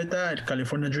 Messire Ureta, el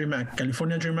California Dream Act.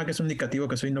 California Dream Act es un indicativo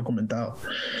que soy indocumentado.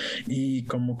 Y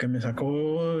como que me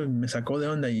sacó de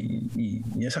onda y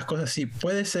esas cosas sí.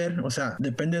 Puede ser, o sea,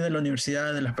 depende de la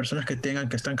universidad, de las personas que tengan,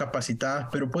 que están capacitadas,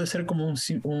 pero puede ser como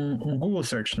un Google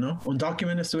search, ¿no? Un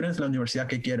document students, la universidad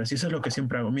que quieras. Y eso es lo que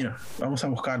siempre hago. Mira, vamos a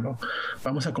buscarlo.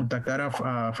 Vamos a contactar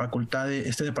a facultades,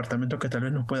 este departamento que tal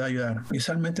vez nos pueda ayudar. Y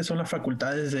usualmente son las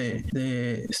facultades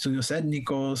de estudios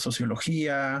étnicos,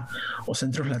 sociología o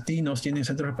centros latinos. Tienen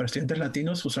centros para estudiantes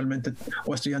latinos, usualmente,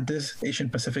 o estudiantes Asian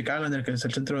Pacific Islander, que es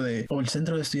el centro de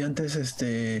estudiantes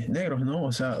negros, ¿no?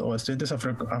 O sea, o estudiantes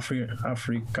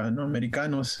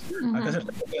africanoamericanos. Acá es el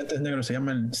estudiantes negros, se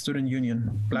llama el Student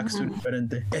Union, Black Student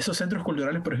diferente. Esos centros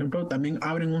culturales, por ejemplo, también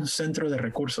abren un centro de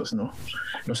recursos, ¿no?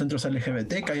 Los centros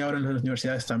LGBT que hay ahora en las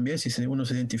universidades también, si uno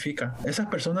se identifica. Esas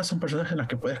personas son personas en las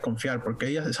que puedes confiar,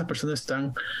 porque esas personas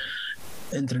están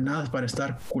entrenadas para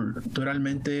estar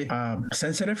culturalmente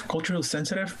cultural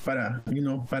sensitive, para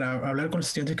hablar con los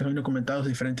estudiantes que son documentados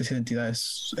de diferentes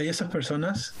identidades. Esas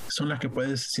personas son las que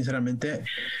puedes sinceramente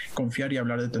confiar y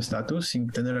hablar de tu estatus sin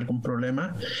tener algún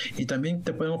problema, y también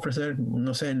te pueden ofrecer,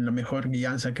 no sé, la mejor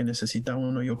guianza que necesita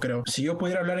uno, yo creo. Si yo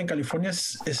pudiera hablar en California,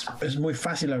 es muy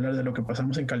fácil hablar de lo que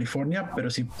pasamos en California, pero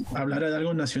si hablara de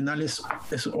algo nacional es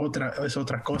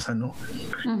otra cosa, ¿no?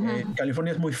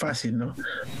 California es muy fácil, ¿no?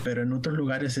 Pero en otros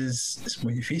lugares es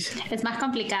muy difícil. Es más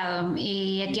complicado,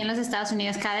 y aquí en los Estados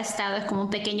Unidos cada estado es como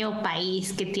un pequeño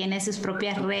país que tiene sus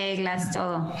propias reglas,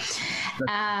 todo.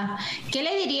 ¿Qué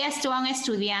le dirías tú a un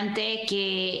estudiante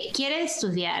que quiere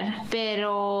estudiar,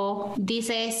 pero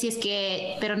dice,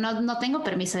 pero no tengo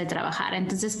permiso de trabajar,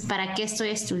 entonces ¿para qué estoy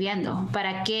estudiando?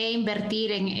 ¿Para qué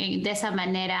invertir de esa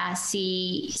manera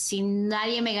si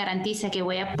nadie me garantiza que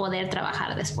voy a poder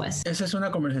trabajar después? Esa es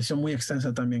una conversación muy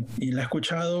extensa también, y la he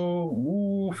escuchado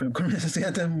con mis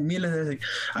estudiantes miles de veces.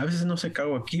 A veces no sé qué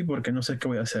hago aquí porque no sé qué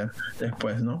voy a hacer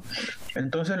después, ¿no?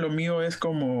 Entonces lo mío es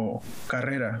como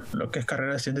carrera, lo que es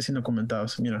carrera de estudiantes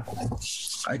indocumentados. Mira,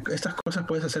 estas cosas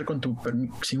puedes hacer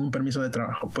sin un permiso de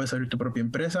trabajo. Puedes abrir tu propia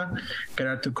empresa,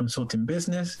 crear tu consulting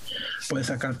business, puedes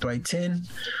sacar tu ITIN,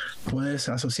 puedes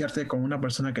asociarte con una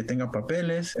persona que tenga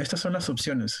papeles. Estas son las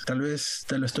opciones. Tal vez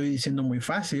te lo estoy diciendo muy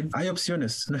fácil. Hay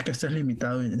opciones, no es que estés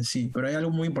limitado en sí, pero hay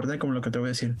algo muy importante como lo que te voy a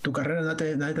decir. Tu carrera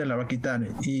nadie te la va a quitar,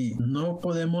 y no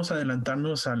podemos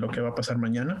adelantarnos a lo que va a pasar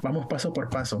mañana. Vamos paso por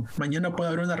paso. Mañana puede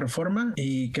haber una reforma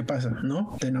y ¿qué pasa?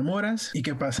 ¿No? Te enamoras y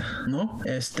 ¿qué pasa? ¿No?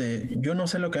 Yo no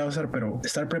sé lo que voy a hacer, pero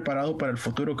estar preparado para el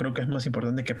futuro creo que es más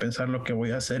importante que pensar lo que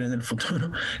voy a hacer en el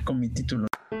futuro con mi título.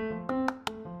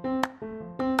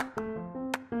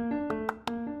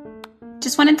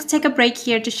 Just wanted to take a break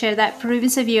here to share that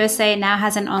Peruvians of USA now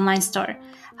has an online store.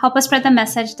 Help us spread the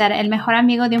message that el mejor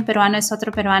amigo de un peruano es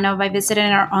otro peruano by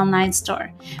visiting our online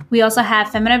store. We also have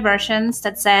feminine versions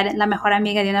that said la mejor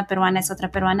amiga de una peruana es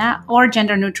otra peruana, or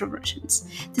gender neutral versions.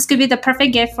 This could be the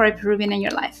perfect gift for a Peruvian in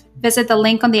your life. Visit the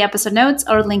link on the episode notes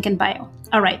or link in bio.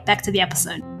 All right, back to the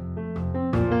episode.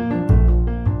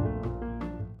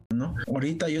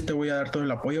 Ahorita yo te voy a dar todo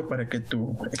el apoyo para que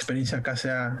tu experiencia acá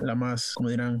sea la más, como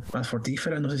dirán, más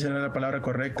fructífera. No sé si era la palabra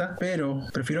correcta, pero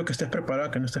prefiero que estés preparado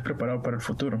que no estés preparado para el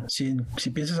futuro. Si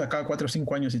piensas acá 4 o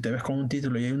 5 años y te ves con un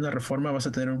título y hay una reforma, vas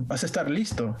a estar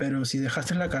listo. Pero si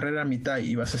dejaste la carrera a mitad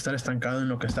y vas a estar estancado en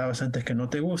lo que estabas antes que no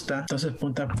te gusta, entonces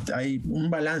hay un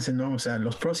balance, ¿no? O sea,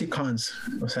 los pros y cons.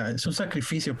 O sea, es un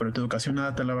sacrificio, pero tu educación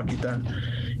nada te la va a quitar.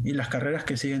 Y las carreras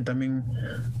que siguen también,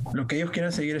 lo que ellos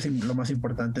quieran seguir es lo más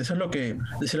importante. Eso es lo que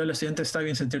decirle al estudiante: está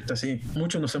bien sentirte así.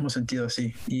 Muchos nos hemos sentido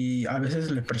así, y a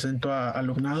veces les presento a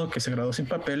alumnado que se graduó sin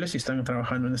papeles y están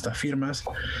trabajando en estas firmas.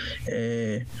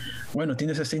 Bueno,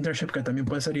 tienes este internship que también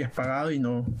puede ser y es pagado,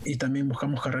 y también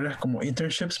buscamos carreras como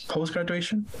internships post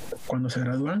graduation, cuando se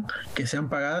gradúan, que sean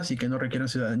pagadas y que no requieran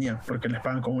ciudadanía, porque les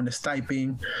pagan con un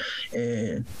stipend.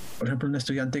 Por ejemplo, un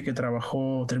estudiante que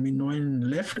terminó en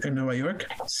Lyft en Nueva York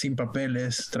sin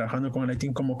papeles, trabajando con el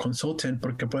ITIN como consultant,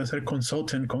 porque puede ser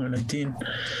consultant con el ITIN.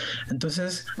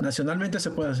 Entonces, nacionalmente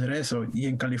se puede hacer eso, y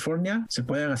en California se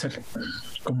pueden hacer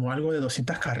como algo de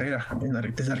 200 carreras,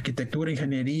 desde arquitectura,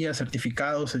 ingeniería,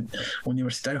 certificados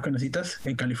universitarios que necesitas.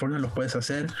 En California los puedes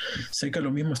hacer. Sé que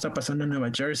lo mismo está pasando en Nueva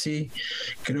Jersey,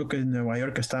 creo que en Nueva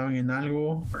York estaban en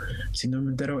algo, si no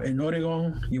me entero, en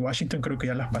Oregon y Washington creo que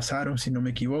ya las pasaron, si no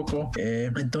me equivoco.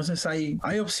 Entonces hay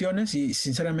opciones, y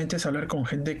sinceramente es hablar con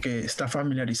gente que está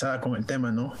familiarizada con el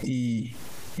tema, ¿no? Y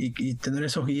y tener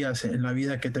esos guías en la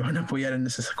vida que te van a apoyar en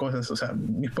esas cosas. O sea,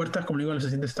 mis puertas, como digo, a los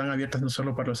estudiantes están abiertas no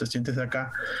solo para los estudiantes de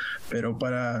acá, pero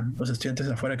para los estudiantes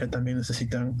de afuera que también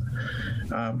necesitan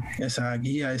esa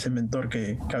guía, ese mentor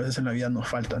que a veces en la vida nos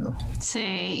falta, ¿no? Sí,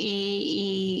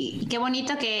 y qué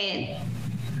bonito que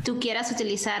tú quieras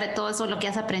utilizar todo eso, lo que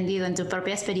has aprendido en tu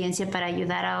propia experiencia para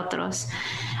ayudar a otros.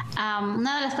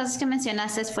 Una de las cosas que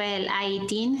mencionaste fue el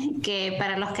ITIN, que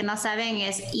para los que no saben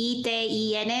es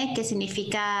ITIN, que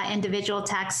significa Individual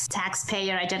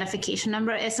Taxpayer Identification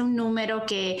Number. Es un número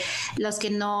que los que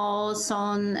no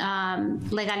son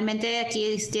legalmente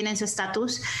aquí tienen su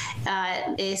estatus.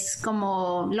 Es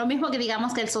como lo mismo que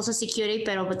digamos que el Social Security,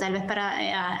 pero tal vez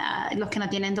para los que no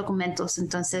tienen documentos.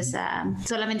 Entonces,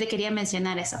 solamente quería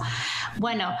mencionar eso.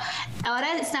 Bueno, ahora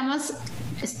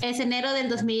es enero del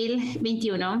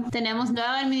 2021. Tenemos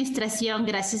nueva administración,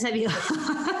 gracias a Dios.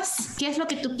 ¿Qué es lo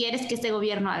que tú quieres que este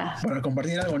gobierno haga? Para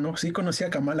compartir algo, ¿no? Sí conocí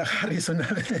a Kamala Harris una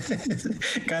vez,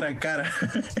 cara a cara.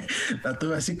 La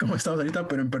tuve así como estamos ahorita,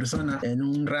 pero en persona, en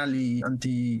un rally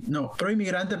pro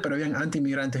inmigrante, pero habían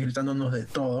anti-inmigrantes gritándonos de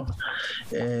todo.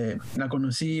 La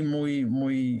conocí, muy,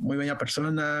 muy, muy bella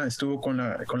persona. Estuvo con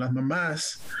las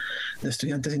mamás de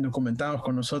estudiantes indocumentados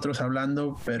con nosotros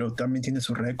hablando, pero también tiene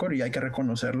su récord y hay que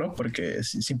reconocerlo porque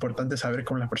es importante saber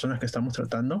con las personas que estamos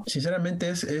tratando. Sinceramente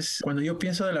es cuando yo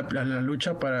pienso de la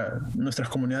lucha para nuestras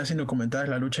comunidades indocumentadas,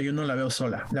 la lucha yo no la veo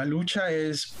sola. La lucha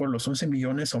es por los 11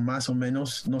 millones o más o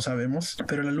menos, no sabemos,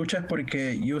 pero la lucha es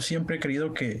porque yo siempre he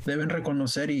creído que deben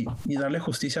reconocer y darle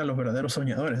justicia a los verdaderos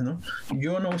soñadores, ¿no?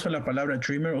 Yo no uso la palabra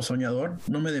dreamer o soñador,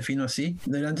 no me defino así.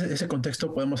 Delante de ese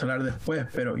contexto podemos hablar después,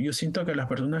 pero yo siento que las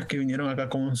personas que vinieron acá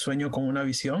con un sueño, con una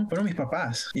visión, fueron mis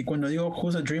papás. Y cuando digo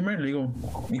who's a dreamer, le digo,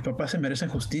 mis papás se merecen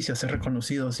justicia, ser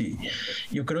reconocidos. Y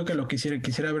yo creo que lo que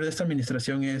quisiera ver de esta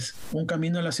administración es un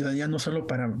camino a la ciudadanía, no solo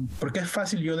porque es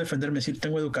fácil yo defenderme, decir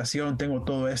tengo educación, tengo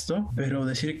todo esto, pero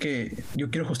decir que yo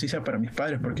quiero justicia para mis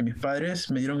padres, porque mis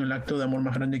padres me dieron el acto de amor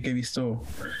más grande que he visto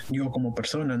yo como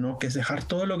persona, ¿no? Que es dejar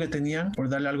todo lo que tenían por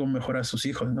darle algo mejor a sus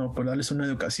hijos, ¿no? Por darles una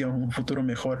educación, un futuro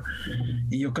mejor.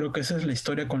 Y yo creo que esa es la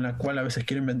historia con la cual a veces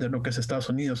quieren vender lo que es Estados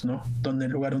Unidos, ¿no? Donde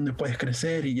el lugar donde puedes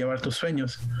crecer y llevar tus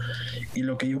sueños. Y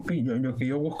lo que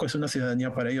yo busco es una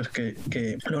ciudadanía para ellos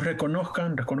que los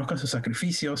reconozcan sus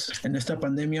sacrificios. En esta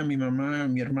pandemia mi mamá,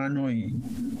 mi hermano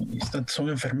son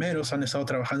enfermeros, han estado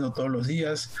trabajando todos los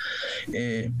días.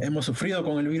 Hemos sufrido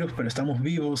con el virus, pero estamos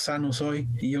vivos, sanos hoy.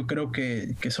 Y yo creo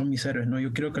que son mis héroes, ¿no?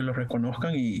 Yo quiero que los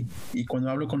reconozcan y cuando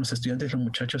hablo con los estudiantes, los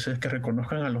muchachos, es que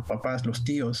reconozcan a los papás, los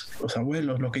tíos, los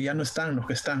abuelos, los que ya no están, los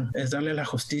que están. Es darle la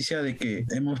justicia de que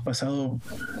hemos pasado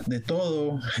de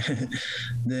todo,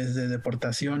 desde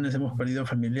deportaciones, hemos perdido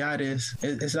familiares.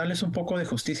 Es darles un poco de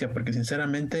justicia, porque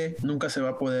sinceramente nunca se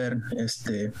va a poder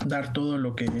dar todo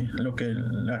lo que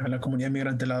la comunidad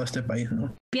migrante le ha dado a este país,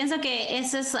 ¿no? Pienso que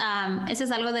eso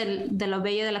es algo de lo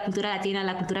bello de la cultura latina,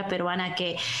 la cultura peruana,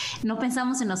 que no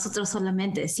pensamos en nosotros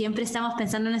solamente, siempre estamos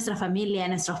pensando en nuestra familia,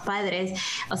 en nuestros padres.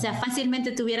 O sea,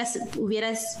 fácilmente tú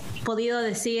hubieras podido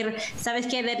decir, ¿sabes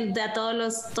qué? De a todos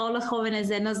los jóvenes,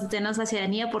 denos la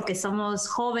ciudadanía porque somos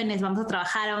jóvenes, vamos a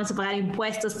trabajar, vamos a pagar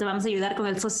impuestos, te vamos a ayudar con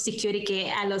el Social Security,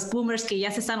 que a los boomers que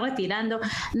ya se están retirando.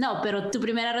 No, pero tu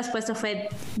primera respuesta fue,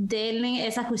 denle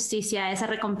esa justicia, esa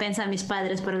recompensa a mis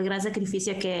padres por el gran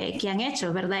sacrificio que han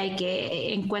hecho, ¿verdad? Y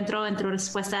que encuentro en tu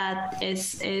respuesta,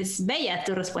 es bella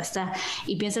tu respuesta,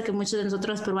 y pienso que muchos de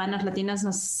nosotros peruanos, latinos,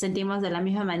 nos sentimos de la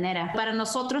misma manera. Para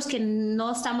nosotros que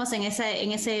no estamos en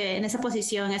esa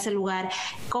posición, en ese lugar,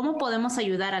 ¿cómo podemos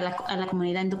ayudar a la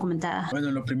comunidad indocumentada? Bueno,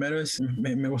 lo primero es,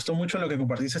 me gustó mucho lo que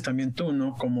compartiste también tú,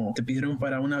 ¿no? Como te pidieron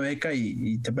para una beca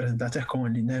y te presentaste con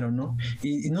el dinero, ¿no?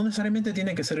 Y no necesariamente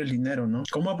tiene que ser el dinero, ¿no?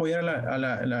 ¿Cómo apoyar a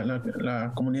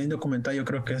la comunidad indocumentada? Yo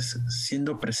creo que es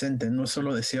siendo presente, no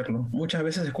solo decirlo. Muchas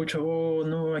veces escucho,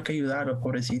 no, hay que ayudar a los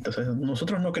pobrecitos. O sea,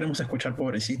 nosotros no queremos escuchar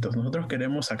pobrecitos, nosotros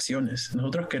queremos acciones,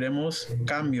 nosotros queremos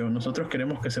cambio, nosotros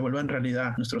queremos que se vuelvan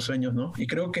realidad nuestros sueños, ¿no? Y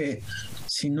creo que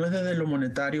si no es desde lo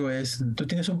monetario, tú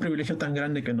tienes un privilegio tan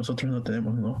grande que nosotros no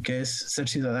tenemos, ¿no? Que es ser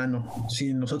ciudadano.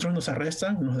 Si nosotros nos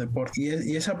arrestan, nos deportan.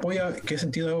 Y ese apoyo que he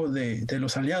sentido de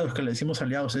los aliados, que le decimos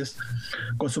aliados, es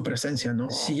con su presencia, ¿no?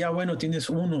 Si ya, bueno, tienes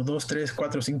 $1, $2, $3,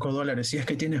 $4, $5, si es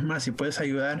que tienes más y puedes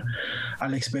ayudar a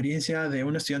la experiencia de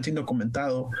un estudiante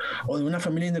indocumentado o de una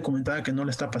familia indocumentada que no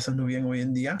le está pasando bien hoy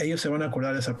en día, ellos se van a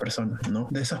acordar de esa persona, ¿no?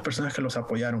 De esas personas que los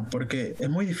apoyaron, porque es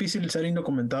muy difícil ser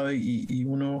indocumentado y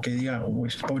uno que diga, uy,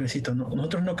 pobrecito, no,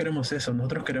 nosotros no queremos eso,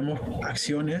 nosotros queremos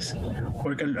acciones,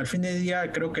 porque al fin del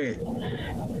día creo que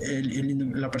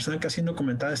la persona que ha sido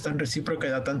indocumentada es tan recíproca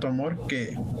y da tanto amor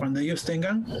que cuando ellos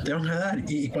tengan, te van a dar,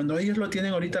 y cuando ellos lo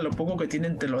tienen ahorita, lo poco que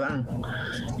tienen te lo dan,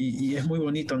 y es muy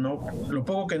bonito, ¿no? Lo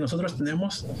poco que nosotros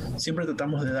tenemos siempre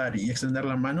tratamos de dar y extender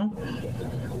la mano,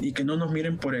 y que no nos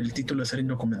miren por el título de ser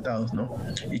indocumentados, ¿no?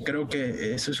 Y creo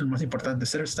que eso es lo más importante,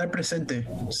 estar presente,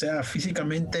 sea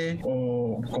físicamente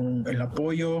o con el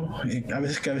apoyo, a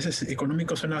veces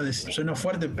económico suena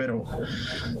fuerte, pero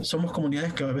somos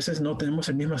comunidades que a veces no tenemos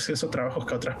el mismo acceso a trabajos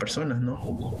que otras personas,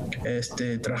 ¿no?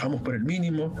 Trabajamos por el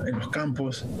mínimo en los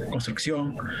campos,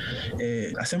 construcción,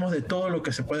 hacemos de todo lo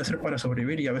que se puede hacer para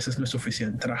sobrevivir y a veces no es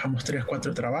suficiente. Trabajamos 3,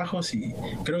 4 trabajos y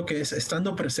creo que es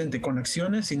estando presente con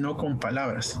acciones y no con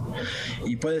palabras.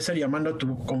 Y puede ser llamando a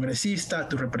tu congresista, a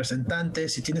tu representante.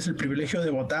 Si tienes el privilegio de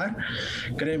votar,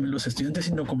 créeme, los estudiantes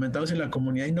indocumentados y la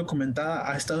comunidad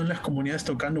indocumentada ha estado en las comunidades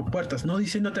tocando puertas, no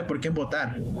diciéndote por quién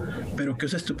votar, pero que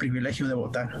uses tu privilegio de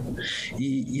votar.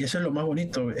 Y eso es lo más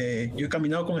bonito. Yo he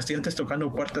caminado con estudiantes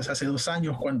tocando puertas hace 2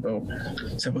 años cuando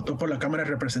se votó por la Cámara de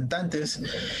Representantes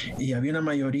y había una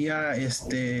mayoría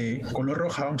color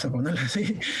roja, vamos a ponerla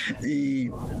así, y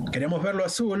queríamos verlo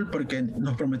azul porque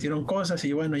nos prometieron cosas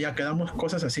y bueno, ya quedamos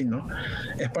cosas así, ¿no?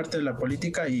 Es parte de la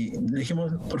política y le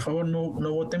dijimos, por favor, no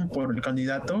voten por el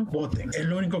candidato, voten. Es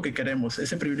lo único que queremos,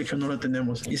 ese privilegio no lo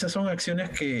tenemos. Y esas son acciones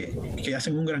que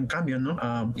hacen un gran cambio, ¿no?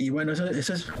 Y bueno,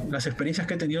 esas las experiencias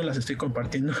que he tenido las estoy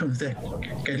compartiendo con ustedes,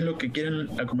 que es lo que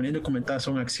quieren la comunidad indocumentada,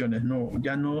 son acciones,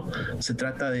 ya no se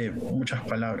trata de muchas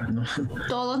palabras, ¿no?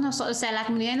 Todos nosotros, o sea, la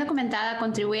comunidad indocumentada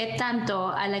contribuye tanto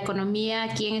a la economía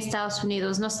aquí en Estados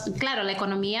Unidos, claro, la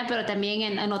economía, pero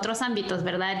también en otros ámbitos,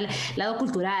 ¿verdad? El lado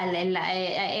cultural,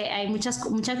 hay muchas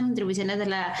contribuciones de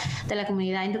la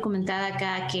comunidad indocumentada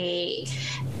acá que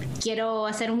quiero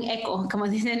hacer un eco, como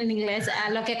dicen en inglés, a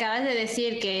lo que acabas de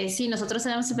decir, que sí, nosotros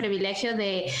tenemos el privilegio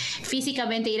de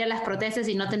físicamente ir a las protestas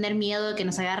y no tener miedo de que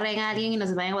nos agarren a alguien y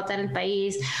nos vayan a votar el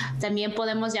país. También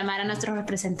podemos llamar a nuestros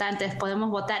representantes,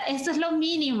 podemos votar. Esto es lo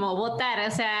mínimo, votar.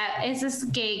 O sea, eso es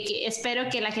que espero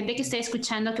que la gente que esté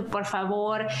escuchando, que por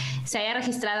favor se haya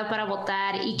registrado para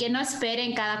votar y que no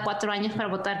esperen cada 4 años para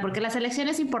votar, porque las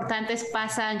elecciones importantes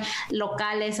pasan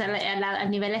locales, a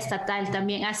nivel estatal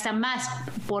también, hasta más,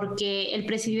 porque el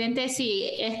presidente sí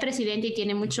es presidente y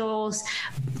tiene muchos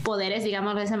poderes,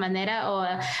 digámoslo de esa manera,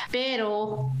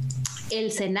 pero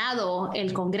el Senado,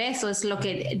 el Congreso es lo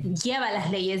que lleva las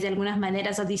leyes de algunas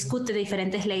maneras o discute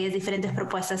diferentes leyes, diferentes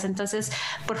propuestas. Entonces,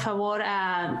 por favor,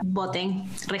 voten,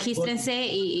 regístrense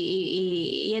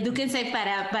y edúquense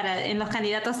para en los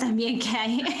candidatos también que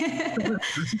hay.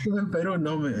 Así como en Perú,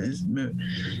 no,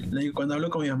 cuando hablo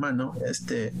con mi mamá, ¿no?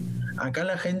 Acá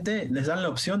la gente les dan la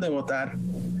opción de votar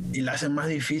y la hacen más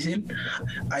difícil.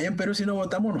 Allá en Perú, si no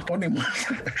votamos, nos ponen mal.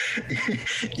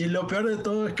 y lo peor de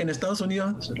todo es que en Estados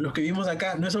Unidos, los que vivimos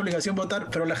acá, no es obligación votar,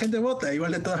 pero la gente vota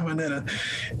igual de todas maneras.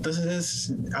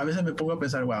 Entonces, a veces me pongo a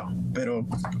pensar, wow, pero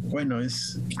bueno,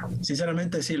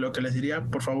 sinceramente sí, lo que les diría,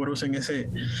 por favor, usen ese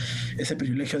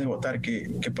privilegio de votar,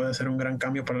 que puede hacer un gran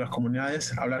cambio para las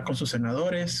comunidades, hablar con sus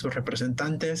senadores, sus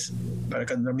representantes, para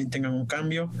que también tengan un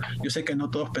cambio. Yo sé que no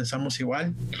todos pensamos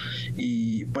igual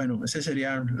y bueno, ese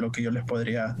sería lo que yo les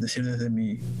podría decir desde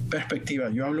mi perspectiva.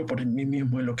 Yo hablo por mí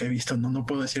mismo y lo que he visto, no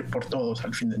puedo decir por todos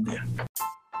al fin del día.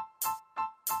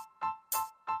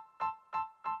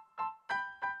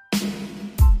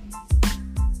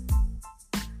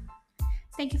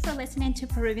 Thank you for listening to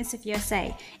Peruvians of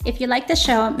USA. If you like the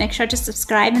show, make sure to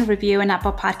subscribe and review on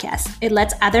Apple Podcasts. It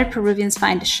lets other Peruvians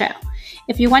find the show.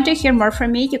 If you want to hear more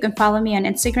from me, you can follow me on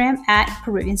Instagram at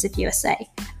Peruvians of USA.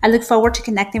 I look forward to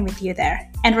connecting with you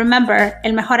there. And remember,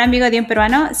 el mejor amigo de un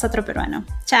peruano es otro peruano.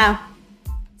 Ciao.